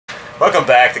Welcome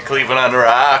back to Cleveland on the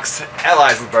Rocks at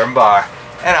Unisex Bourbon Bar.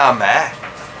 And I'm Matt.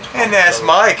 And that's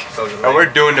Mike. And we're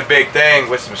doing the big thing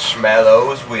with some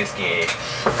Shmallow's whiskey.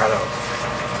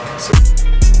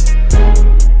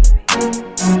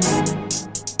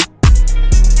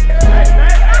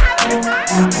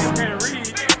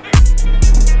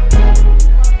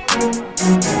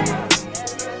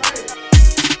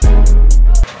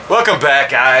 Welcome back,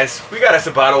 guys. We got us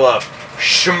a bottle of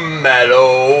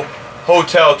Shmallow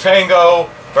Hotel Tango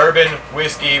bourbon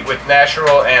whiskey with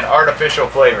natural and artificial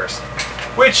flavors,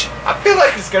 which I feel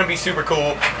like is going to be super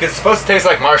cool because it's supposed to taste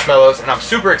like marshmallows, and I'm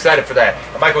super excited for that.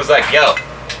 And Michael was like, yo,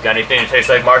 got anything that tastes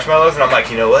like marshmallows? And I'm like,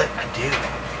 you know what? I do.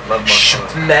 Love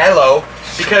marshmallows. Shmallow,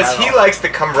 because he likes the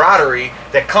camaraderie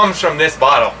that comes from this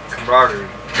bottle. Camaraderie.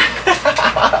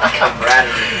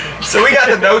 Camaraderie. So we got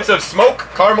the notes of smoke,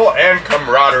 caramel, and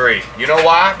camaraderie. You know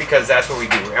why? Because that's what we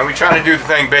do. And we try to do the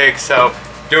thing big, so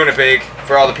doing it big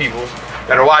for all the people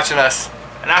that are watching us.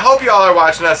 And I hope y'all are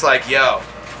watching us like, yo,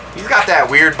 he's got that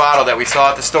weird bottle that we saw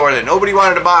at the store that nobody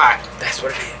wanted to buy. That's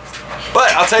what it is. But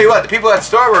I'll tell you what, the people at the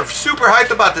store were super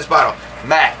hyped about this bottle.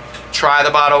 Matt, try the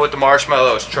bottle with the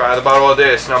marshmallows. Try the bottle of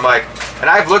this. And I'm like, and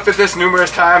I've looked at this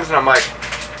numerous times, and I'm like,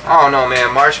 I don't know,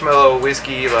 man. Marshmallow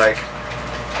whiskey, like,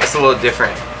 that's a little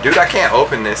different. Dude, I can't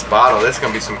open this bottle. There's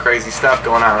going to be some crazy stuff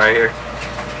going on right here.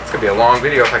 It's going to be a long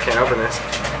video if I can't open this.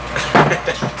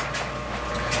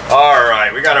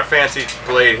 Alright, we got our fancy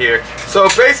blade here. So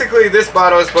basically this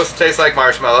bottle is supposed to taste like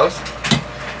marshmallows.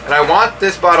 And I want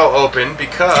this bottle open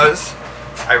because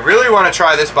I really want to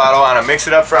try this bottle on a Mix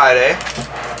It Up Friday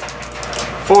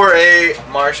for a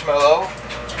marshmallow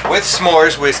with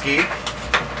s'mores whiskey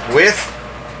with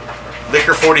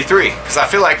liquor 43. Because I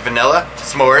feel like vanilla,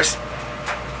 s'mores,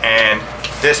 and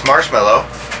this marshmallow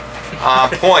on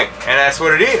point. And that's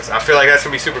what it is. I feel like that's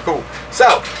going to be super cool.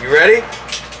 So, you ready?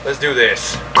 Let's do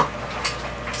this.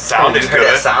 Sounded good.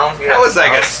 That sound? That was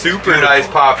like a super nice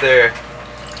pop there.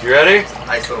 You ready?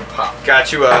 Nice little pop.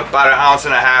 Got you about 1.5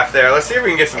 ounces there. Let's see if we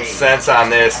can get some scents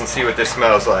on this and see what this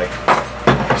smells like.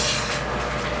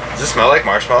 Does this smell like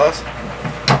marshmallows?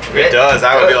 If it does,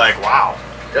 I would be like, wow.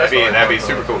 That'd be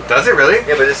super cool. Does it really?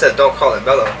 Yeah, but it says don't call it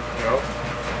mellow, you know?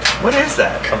 What is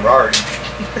that? Camaraderie.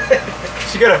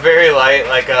 She got a very light,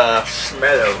 like a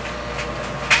Shmallow.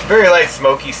 very light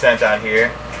smoky scent on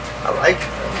here. I like it.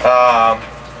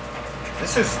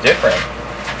 This is different.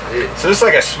 It is. So this is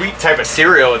like a sweet type of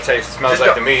cereal. It smells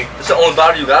like to me. It's the only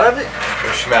bottle you got of it?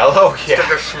 Shmallow, yeah.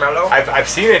 Shmallow? I've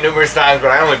seen it numerous times,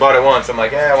 but I only bought it once. I'm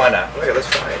like, yeah, why not? Okay, let's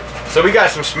try it. So we got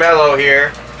some Shmallow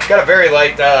here. It's got a very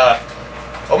light,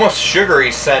 almost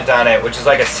sugary scent on it, which is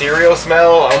like a cereal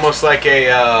smell, almost like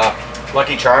a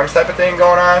Lucky Charms type of thing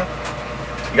going on.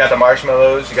 You got the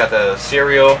marshmallows, you got the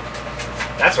cereal.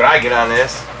 That's what I get on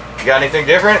this. You got anything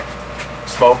different?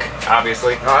 Smoke,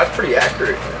 obviously. Oh, that's pretty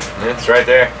accurate. It's right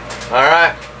there. All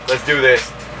right, let's do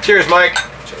this. Cheers, Mike.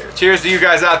 Cheers. Cheers to you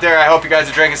guys out there. I hope you guys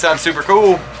are drinking something super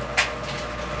cool.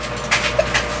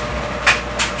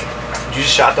 Did you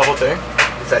just shot the whole thing?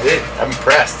 Yes, I did. I'm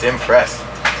impressed. Impressed.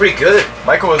 Pretty good.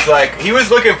 Michael was like, he was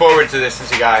looking forward to this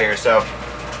since he got here. So,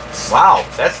 wow,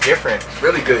 that's different. It's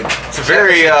really good. It's a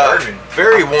very,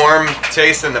 very warm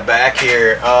taste in the back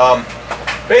here.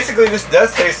 Basically, this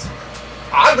does taste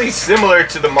oddly similar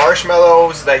to the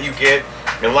marshmallows that you get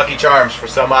in Lucky Charms for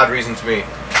some odd reason to me.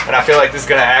 And I feel like this is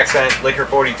going to accent Liquor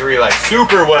 43 like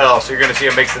super well. So you're going to see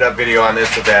a Mix It Up video on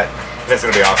this with that. And it's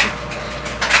going to be awesome.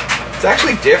 It's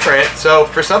actually different. So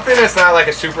for something that's not like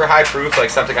a super high proof, like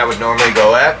something I would normally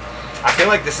go at, I feel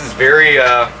like this is very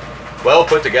well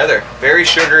put together. Very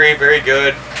sugary, very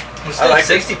good. It's like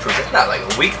 60 proof. It's not like a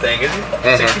weak thing, is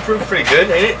it? 60 proof, pretty good,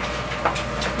 ain't it?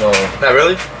 No. Not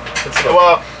really?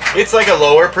 Well, it's like a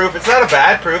lower proof. It's not a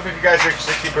bad proof. If you guys drink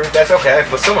 60 proof, that's okay.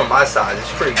 But some of my size,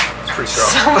 it's pretty strong.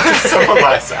 Some of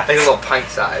my size. Like a little pint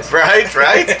size. Right.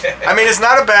 I mean, it's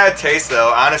not a bad taste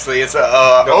though. Honestly, it's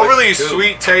a overly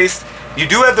sweet taste. You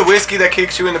do have the whiskey that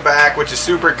kicks you in the back, which is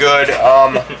super good.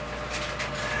 I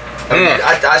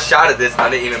shot at this and I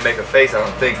didn't even make a face. I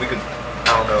don't think we could.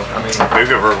 I don't know. I mean, we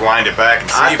could rewind it back and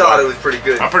see. I thought it was pretty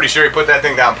good. I'm pretty sure he put that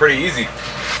thing down pretty easy.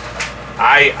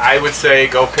 I would say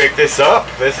go pick this up.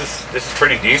 This is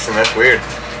pretty decent. That's weird.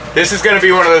 This is going to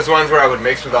be one of those ones where I would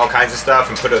mix with all kinds of stuff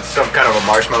and put some kind of a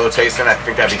marshmallow taste in. I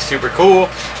think that'd be super cool.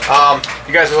 If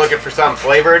you guys are looking for something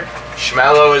flavored,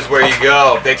 Shmallow is where you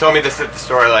go. They told me this at the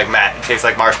store, like, Matt, it tastes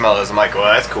like marshmallows. I'm like,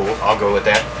 well, that's cool. I'll go with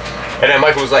that. And then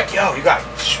Michael was like, yo, you got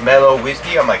Shmallow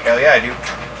whiskey? I'm like, hell yeah, I do.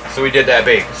 So we did that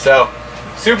big. So,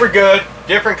 super good.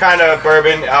 Different kind of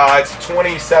bourbon. It's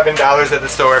 $27 at the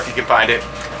store if you can find it.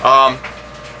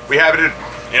 We have it in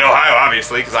Ohio,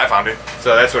 obviously, because I found it.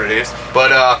 So that's what it is.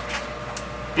 But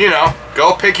you know,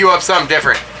 go pick you up something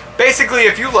different. Basically,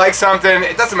 if you like something,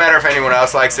 it doesn't matter if anyone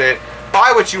else likes it.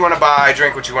 Buy what you want to buy,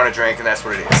 drink what you want to drink, and that's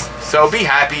what it is. So be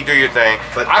happy, do your thing.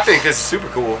 But I think this is super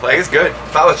cool. Like, it's good.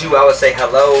 If I was you, I would say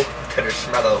hello to the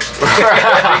Shmallow.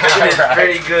 Because it is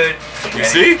very good. You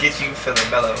see? It gets you feeling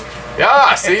mellow.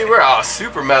 Yeah, see, we're all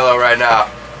super mellow right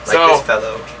now. Like so, this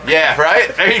fellow. Yeah,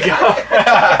 right? There you go.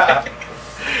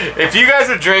 If you guys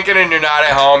are drinking and you're not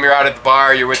at home, you're out at the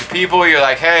bar, you're with the people, you're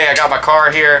like, hey, I got my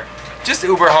car here. Just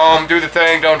Uber home, do the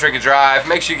thing, don't drink and drive.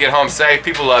 Make sure you get home safe.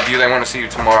 People love you. They want to see you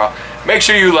tomorrow. Make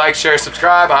sure you like, share,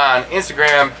 subscribe on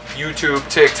Instagram, YouTube,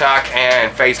 TikTok,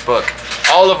 and Facebook.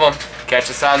 All of them. Catch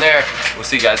us on there. We'll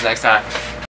see you guys next time.